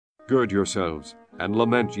Gird yourselves, and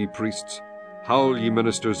lament, ye priests. Howl, ye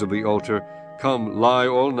ministers of the altar. Come, lie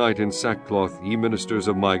all night in sackcloth, ye ministers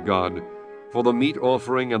of my God. For the meat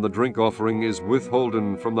offering and the drink offering is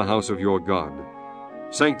withholden from the house of your God.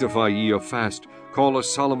 Sanctify ye a fast, call a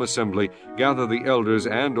solemn assembly, gather the elders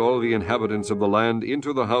and all the inhabitants of the land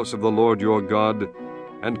into the house of the Lord your God,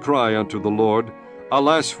 and cry unto the Lord,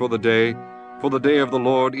 Alas for the day of the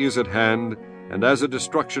Lord is at hand, and as a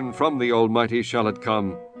destruction from the Almighty shall it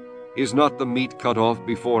come. Is not the meat cut off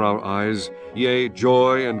before our eyes, yea,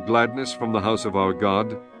 joy and gladness from the house of our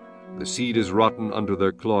God? The seed is rotten under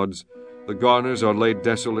their clods, the garners are laid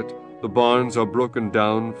desolate, the barns are broken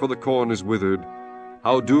down, for the corn is withered.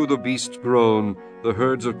 How do the beasts groan? The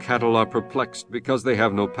herds of cattle are perplexed, because they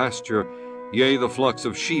have no pasture. Yea, the flocks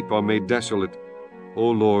of sheep are made desolate.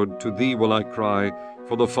 O Lord, to thee will I cry,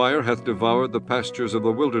 for the fire hath devoured the pastures of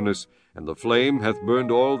the wilderness, and the flame hath burned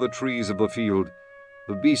all the trees of the field.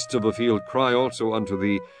 The beasts of the field cry also unto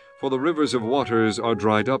thee, for the rivers of waters are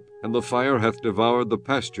dried up, and the fire hath devoured the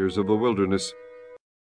pastures of the wilderness.